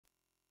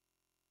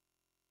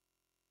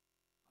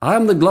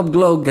I'm the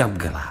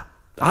Globglogabgalab.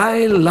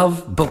 I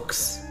love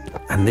books,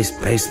 and this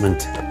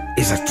basement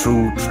is a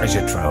true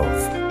treasure trove.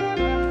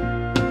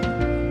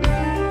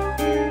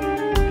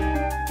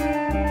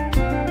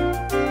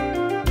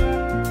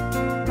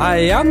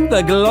 I am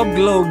the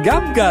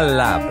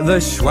Globglogabgalab, the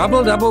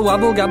schwabble double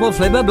wabble gabble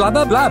flibber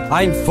blabber blab.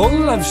 I'm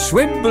full of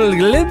schwibble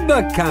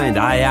glibber kind.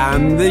 I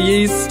am the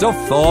yeast of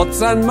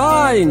thoughts and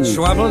minds.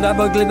 Schwabble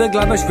double glibber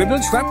glabber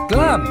schwibble schwab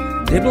glab.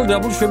 Dibble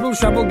double shwibble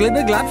shwabble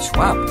glibber glab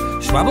schwab.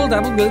 Schwabble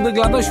double glibber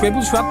glabber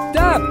schwibble schwab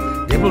dab.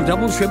 Dibble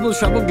double shwibble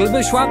shwabble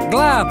glibber schwab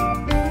glab.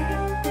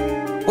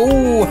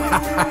 Oh, ha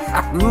ha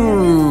ha!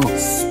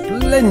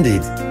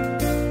 Splendid!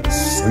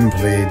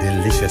 Simply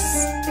delicious.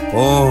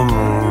 Oh,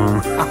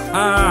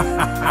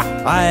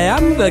 I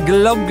am the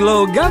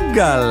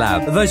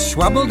Globglogabgalab, the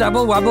schwabble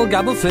dabble wabble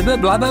gabble flibber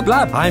blabber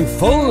blab. I'm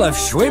full of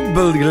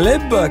schwibble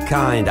glibber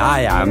kind.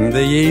 I am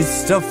the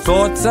yeast of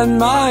thoughts and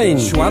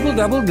minds. Schwabble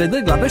double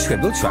glibber glabber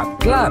schwibble schwab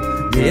glab.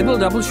 Dibble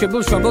double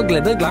shwibble schwabble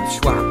glibber glab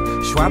schwab.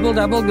 Schwabble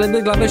double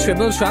glibber glabber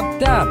schwibble schwab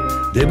dab.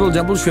 Dibble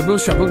double shwibble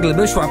schwabble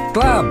glibber schwab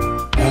glab.